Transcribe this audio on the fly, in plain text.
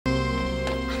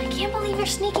believe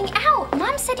you're sneaking out.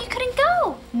 Mom said you couldn't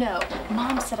go. No,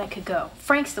 Mom said I could go.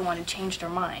 Frank's the one who changed her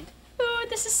mind. Ooh,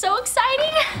 this is so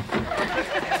exciting.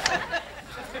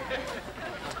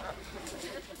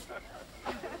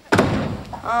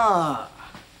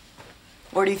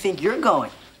 Where do you think you're going?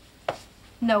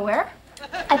 Nowhere.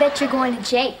 I bet you're going to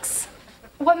Jake's.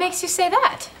 What makes you say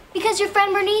that? Because your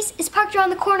friend Bernice is parked around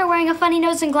the corner wearing a funny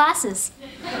nose and glasses.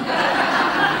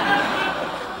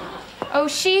 Oh,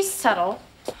 she's subtle.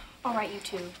 All right, you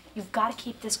two. You've got to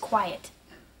keep this quiet.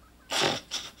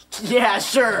 Yeah,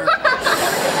 sure.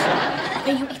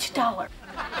 Pay you each $1.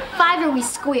 $5 or we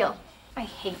squeal. I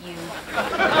hate you.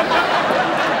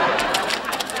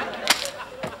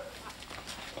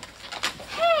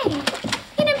 Hey, you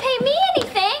didn't pay me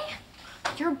anything.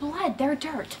 Your blood, they're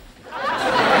dirt.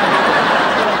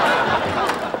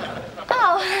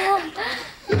 Oh.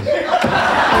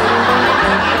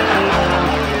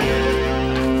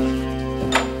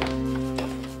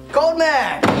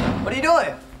 Goldman, what are you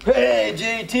doing? Hey,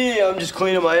 JT, I'm just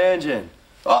cleaning my engine.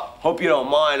 Oh, hope you don't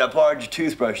mind. I borrowed your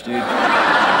toothbrush, dude.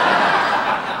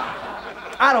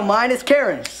 I don't mind, it's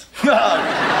Karen's.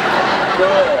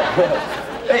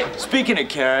 Hey, speaking of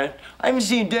Karen, I haven't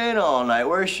seen Dana all night.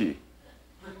 Where is she?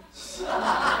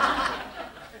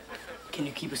 Can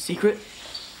you keep a secret?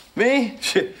 Me?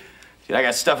 Shit, I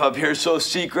got stuff up here so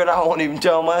secret I won't even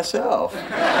tell myself.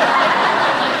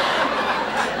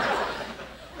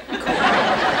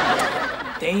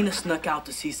 Dana snuck out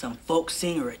to see some folk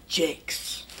singer at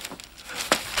Jake's.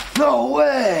 No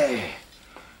way!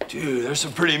 Dude, there's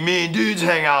some pretty mean dudes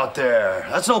hang out there.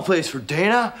 That's no place for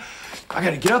Dana. I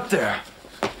gotta get up there.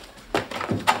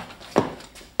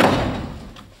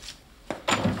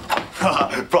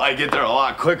 Probably get there a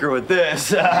lot quicker with this.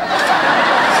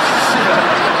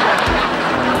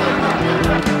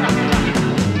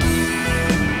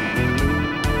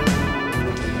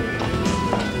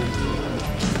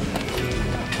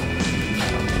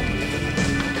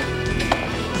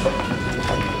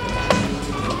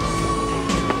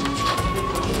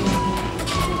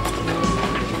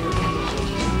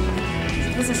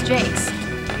 This is Jake's.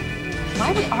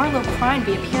 Why would Arlo Prime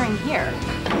be appearing here?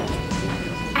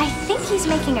 I think he's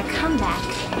making a comeback.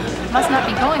 Must not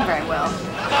be going very well.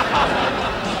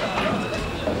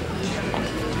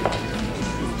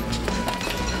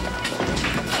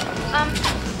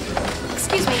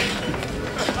 Excuse me.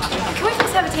 Can we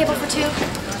please have a table for two?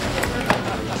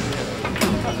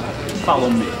 Follow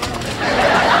me.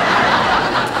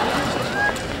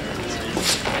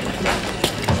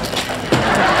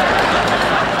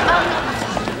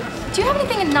 Do you have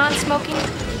anything in non-smoking?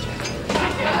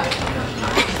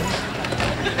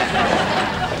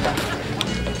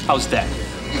 How's that?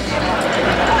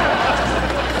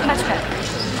 Much better.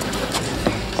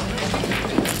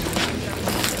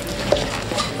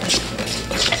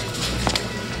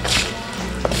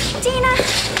 Dina,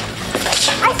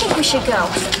 I think we should go.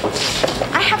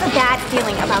 I have a bad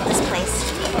feeling about this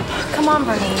place. Come on,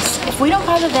 Bernice. If we don't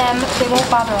bother them, they won't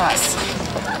bother us.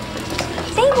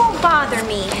 They won't bother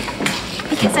me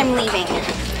because I'm leaving.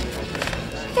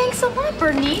 Thanks a lot,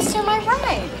 Bernice. You're my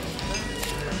ride.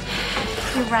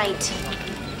 You're right.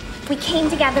 We came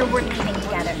together, we're leaving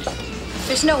together.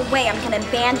 There's no way I'm gonna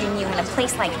abandon you in a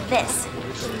place like this.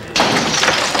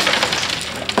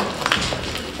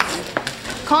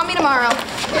 Call me tomorrow.